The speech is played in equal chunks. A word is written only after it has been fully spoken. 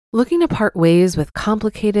Looking to part ways with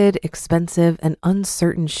complicated, expensive, and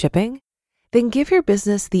uncertain shipping? Then give your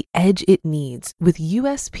business the edge it needs with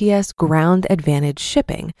USPS Ground Advantage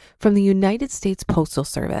shipping from the United States Postal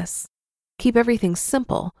Service. Keep everything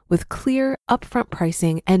simple with clear, upfront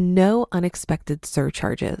pricing and no unexpected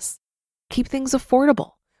surcharges. Keep things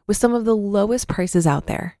affordable with some of the lowest prices out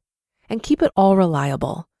there. And keep it all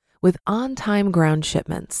reliable with on-time ground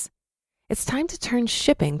shipments. It's time to turn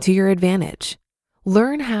shipping to your advantage.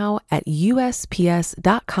 Learn how at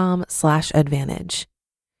USPS.com/advantage.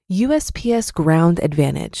 USPS Ground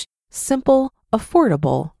Advantage. Simple,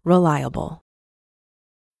 affordable, reliable.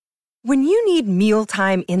 When you need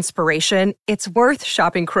mealtime inspiration, it's worth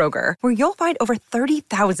shopping Kroger, where you'll find over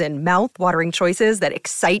 30,000 mouth-watering choices that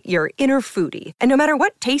excite your inner foodie. And no matter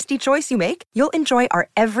what tasty choice you make, you'll enjoy our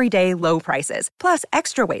everyday low prices, plus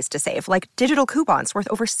extra ways to save, like digital coupons worth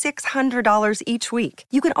over $600 each week.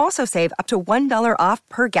 You can also save up to $1 off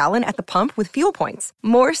per gallon at the pump with fuel points.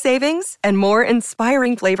 More savings and more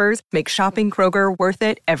inspiring flavors make shopping Kroger worth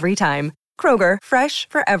it every time. Kroger, fresh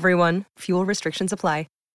for everyone. Fuel restrictions apply.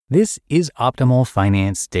 This is Optimal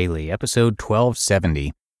Finance Daily, episode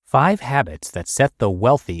 1270, 5 Habits That Set the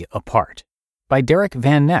Wealthy Apart, by Derick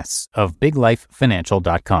Van Ness of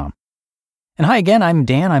BigLifeFinancial.com. And hi again, I'm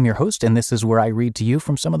Dan, I'm your host, and this is where I read to you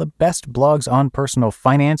from some of the best blogs on personal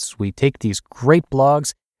finance. We take these great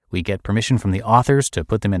blogs, we get permission from the authors to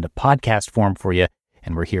put them into podcast form for you,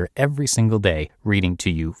 and we're here every single day reading to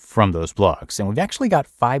you from those blogs. And we've actually got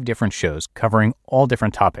 5 different shows covering all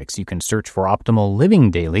different topics. You can search for Optimal Living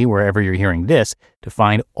Daily wherever you're hearing this to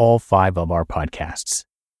find all 5 of our podcasts.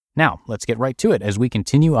 Now, let's get right to it as we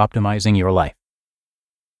continue optimizing your life.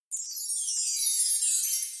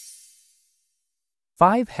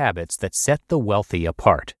 5 Habits That Set the Wealthy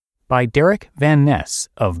Apart, by Derick Van Ness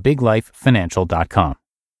of BigLifeFinancial.com.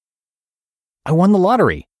 I won the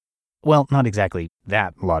lottery. Well, not exactly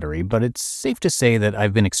that lottery, but it's safe to say that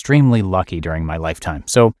I've been extremely lucky during my lifetime,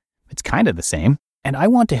 so it's kind of the same, and I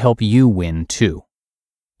want to help you win too.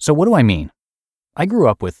 So what do I mean? I grew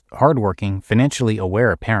up with hardworking, financially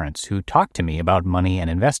aware parents who talked to me about money and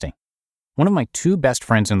investing. One of my 2 best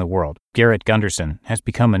friends in the world, Garrett Gunderson, has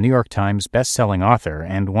become a New York Times best-selling author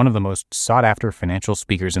and one of the most sought-after financial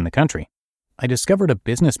speakers in the country. I discovered a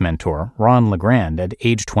business mentor, Ron LeGrand, at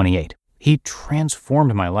age 28. He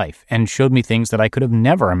transformed my life and showed me things that I could have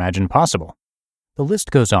never imagined possible. The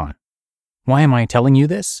list goes on. Why am I telling you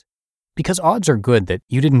this? Because odds are good that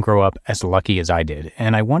you didn't grow up as lucky as I did,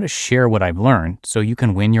 and I want to share what I've learned so you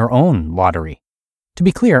can win your own lottery. To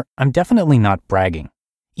be clear, I'm definitely not bragging.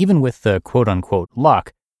 Even with the quote-unquote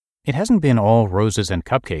luck, it hasn't been all roses and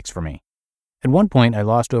cupcakes for me. At one point, I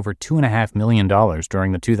lost over $2.5 million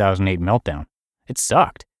during the 2008 meltdown. It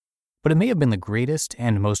sucked. But it may have been the greatest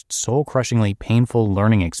and most soul-crushingly painful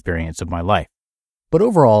learning experience of my life. But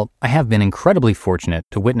overall, I have been incredibly fortunate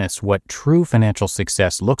to witness what true financial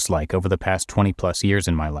success looks like over the past 20-plus years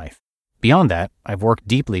in my life. Beyond that, I've worked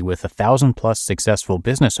deeply with 1,000-plus successful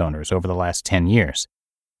business owners over the last 10 years.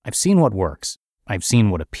 I've seen what works. I've seen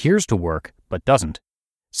what appears to work, but doesn't.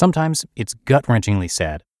 Sometimes it's gut-wrenchingly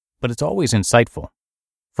sad, but it's always insightful.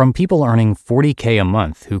 From people earning $40K a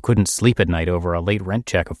month who couldn't sleep at night over a late rent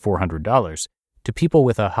check of $400, to people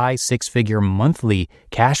with a high 6-figure monthly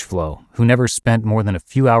cash flow who never spent more than a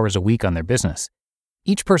few hours a week on their business.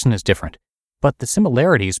 Each person is different, but the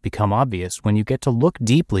similarities become obvious when you get to look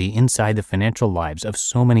deeply inside the financial lives of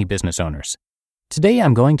so many business owners. Today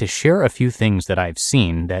I'm going to share a few things that I've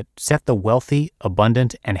seen that set the wealthy,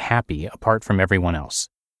 abundant, and happy apart from everyone else.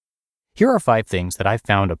 Here are 5 things that I've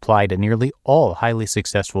found apply to nearly all highly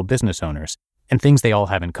successful business owners, and things they all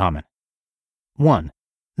have in common. 1.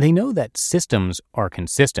 They know that systems are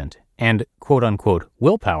consistent, and quote-unquote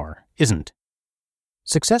willpower isn't.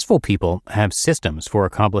 Successful people have systems for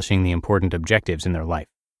accomplishing the important objectives in their life,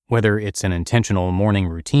 whether it's an intentional morning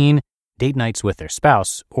routine, date nights with their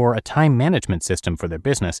spouse, or a time management system for their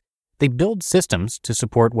business. They build systems to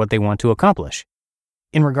support what they want to accomplish.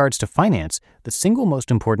 In regards to finance, the single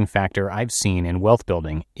most important factor I've seen in wealth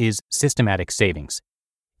building is systematic savings.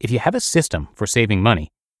 If you have a system for saving money,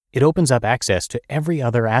 it opens up access to every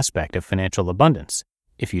other aspect of financial abundance.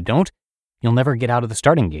 If you don't, you'll never get out of the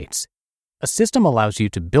starting gates. A system allows you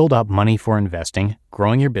to build up money for investing,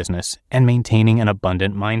 growing your business, and maintaining an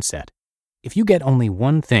abundant mindset. If you get only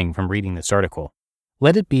one thing from reading this article,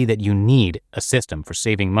 let it be that you need a system for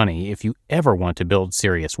saving money if you ever want to build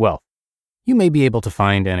serious wealth. You may be able to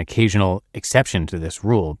find an occasional exception to this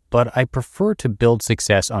rule, but I prefer to build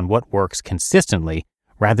success on what works consistently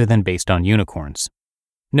rather than based on unicorns.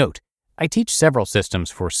 Note, I teach several systems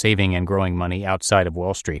for saving and growing money outside of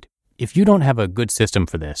Wall Street. If you don't have a good system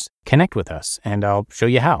for this, connect with us and I'll show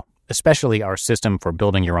you how, especially our system for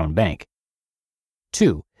building your own bank.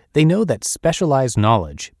 2. They know that specialized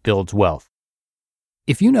knowledge builds wealth.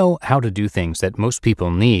 If you know how to do things that most people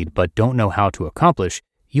need but don't know how to accomplish,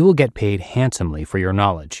 you will get paid handsomely for your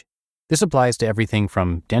knowledge. This applies to everything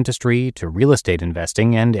from dentistry to real estate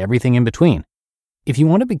investing and everything in between. If you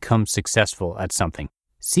want to become successful at something,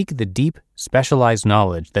 seek the deep, specialized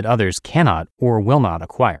knowledge that others cannot or will not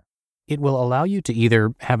acquire. It will allow you to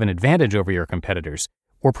either have an advantage over your competitors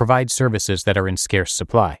or provide services that are in scarce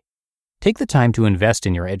supply. Take the time to invest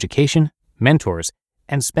in your education, mentors,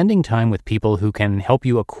 and spending time with people who can help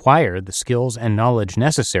you acquire the skills and knowledge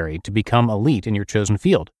necessary to become elite in your chosen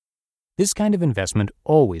field. This kind of investment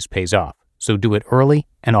always pays off, so do it early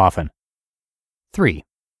and often. 3.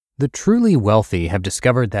 The truly wealthy have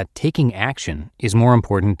discovered that taking action is more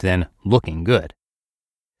important than looking good.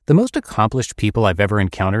 The most accomplished people I've ever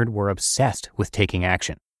encountered were obsessed with taking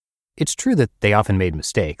action. It's true that they often made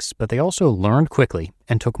mistakes, but they also learned quickly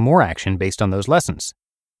and took more action based on those lessons.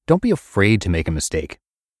 Don't be afraid to make a mistake.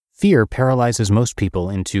 Fear paralyzes most people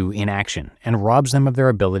into inaction and robs them of their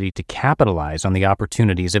ability to capitalize on the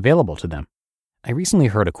opportunities available to them. I recently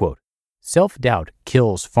heard a quote, "Self-doubt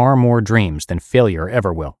kills far more dreams than failure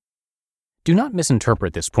ever will." Do not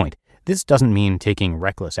misinterpret this point. This doesn't mean taking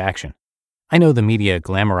reckless action. I know the media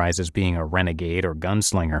glamorizes being a renegade or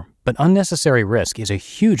gunslinger, but unnecessary risk is a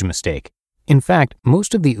huge mistake. In fact,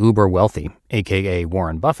 most of the uber wealthy, aka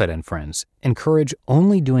Warren Buffett and friends, encourage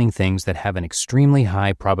only doing things that have an extremely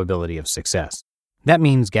high probability of success. That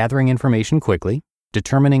means gathering information quickly,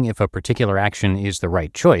 determining if a particular action is the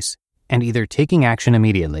right choice, and either taking action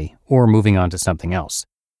immediately or moving on to something else.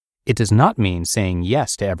 It does not mean saying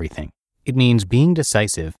yes to everything. It means being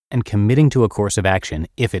decisive and committing to a course of action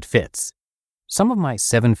if it fits. Some of my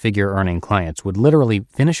 7-figure earning clients would literally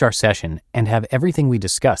finish our session and have everything we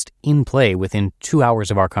discussed in play within 2 hours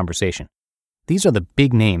of our conversation. These are the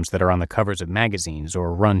big names that are on the covers of magazines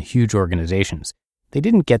or run huge organizations. They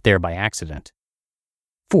didn't get there by accident.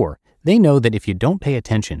 4. They know that if you don't pay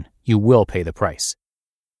attention, you will pay the price.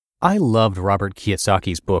 I loved Robert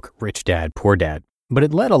Kiyosaki's book, Rich Dad, Poor Dad, but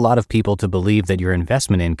it led a lot of people to believe that your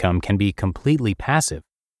investment income can be completely passive.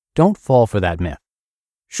 Don't fall for that myth.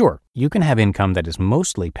 Sure, you can have income that is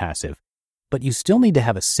mostly passive, but you still need to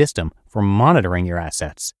have a system for monitoring your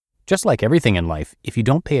assets. Just like everything in life, if you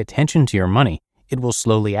don't pay attention to your money, it will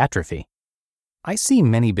slowly atrophy. I see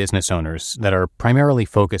many business owners that are primarily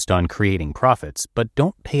focused on creating profits, but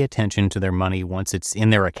don't pay attention to their money once it's in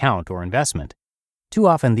their account or investment. Too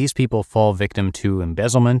often, these people fall victim to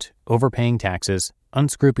embezzlement, overpaying taxes,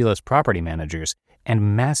 unscrupulous property managers,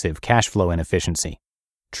 and massive cash flow inefficiency.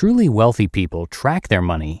 Truly wealthy people track their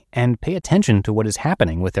money and pay attention to what is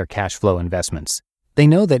happening with their cash flow investments. They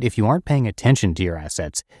know that if you aren't paying attention to your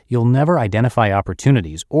assets, you'll never identify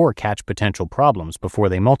opportunities or catch potential problems before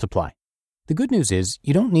they multiply. The good news is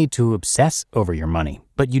you don't need to obsess over your money,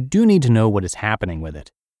 but you do need to know what is happening with it.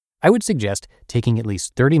 I would suggest taking at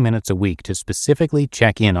least 30 minutes a week to specifically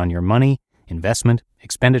check in on your money, investment,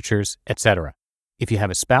 expenditures, etc. If you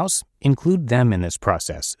have a spouse, include them in this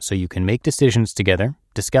process so you can make decisions together,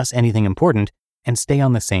 discuss anything important, and stay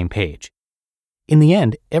on the same page. In the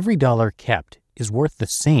end, every dollar kept is worth the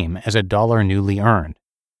same as a dollar newly earned.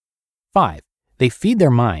 5. They feed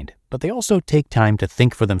their mind, but they also take time to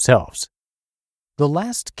think for themselves. The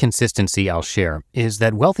last consistency I'll share is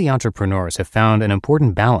that wealthy entrepreneurs have found an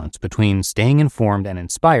important balance between staying informed and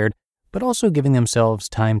inspired, but also giving themselves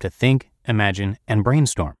time to think, imagine, and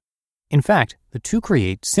brainstorm. In fact, the two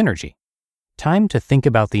create synergy. Time to think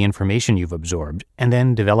about the information you've absorbed and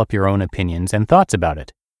then develop your own opinions and thoughts about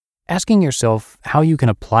it. Asking yourself how you can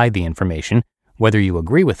apply the information, whether you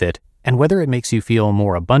agree with it, and whether it makes you feel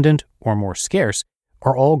more abundant or more scarce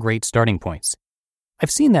are all great starting points.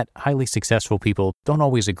 I've seen that highly successful people don't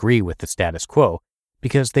always agree with the status quo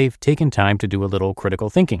because they've taken time to do a little critical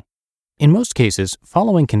thinking. In most cases,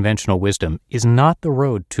 following conventional wisdom is not the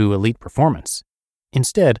road to elite performance.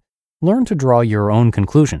 Instead, learn to draw your own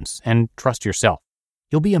conclusions and trust yourself.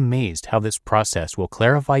 You'll be amazed how this process will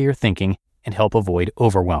clarify your thinking and help avoid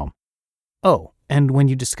overwhelm. Oh, and when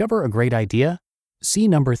you discover a great idea, see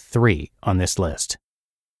number 3 on this list.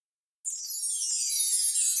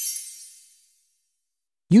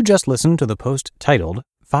 You just listened to the post titled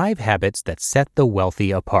 5 Habits That Set the Wealthy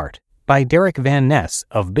Apart by Derick Van Ness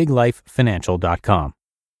of BigLifeFinancial.com.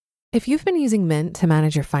 If you've been using Mint to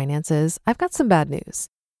manage your finances, I've got some bad news.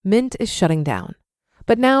 Mint is shutting down.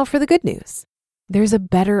 But now for the good news. There's a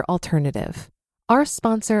better alternative. Our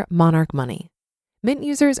sponsor, Monarch Money. Mint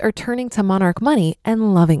users are turning to Monarch Money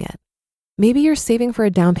and loving it. Maybe you're saving for a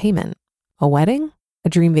down payment, a wedding, a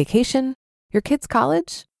dream vacation, your kids'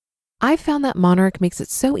 college. I've found that Monarch makes it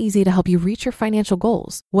so easy to help you reach your financial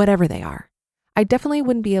goals, whatever they are. I definitely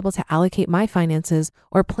wouldn't be able to allocate my finances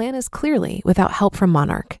or plan as clearly without help from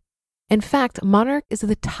Monarch. In fact, Monarch is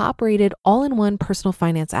the top-rated all-in-one personal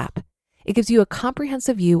finance app. It gives you a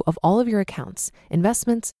comprehensive view of all of your accounts,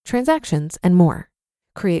 investments, transactions, and more.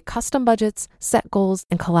 Create custom budgets, set goals,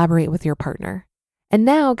 and collaborate with your partner. And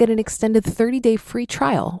now get an extended 30-day free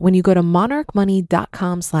trial when you go to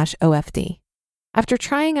monarchmoney.com/OFD. After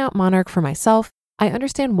trying out Monarch for myself, I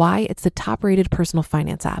understand why it's the top-rated personal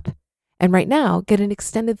finance app. And right now, get an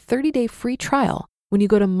extended 30-day free trial when you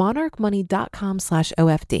go to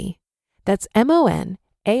monarchmoney.com/OFD. That's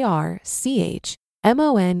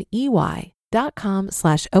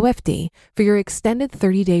monarchmoney.com/OFD for your extended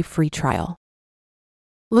 30-day free trial.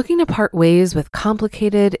 Looking to part ways with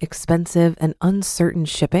complicated, expensive, and uncertain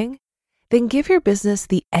shipping? Then give your business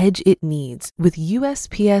the edge it needs with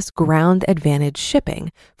USPS Ground Advantage shipping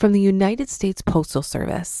from the United States Postal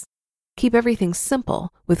Service. Keep everything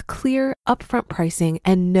simple with clear, upfront pricing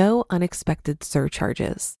and no unexpected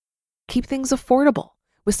surcharges. Keep things affordable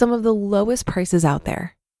with some of the lowest prices out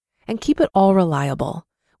there. And keep it all reliable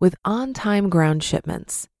with on-time ground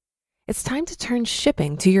shipments. It's time to turn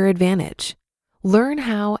shipping to your advantage. Learn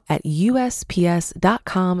how at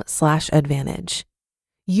USPS.com/advantage.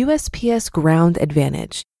 USPS Ground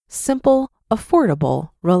Advantage. Simple, affordable,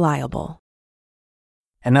 reliable.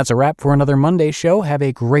 And that's a wrap for another Monday show. Have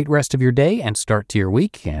a great rest of your day and start to your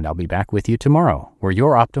week, and I'll be back with you tomorrow, where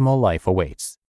your optimal life awaits.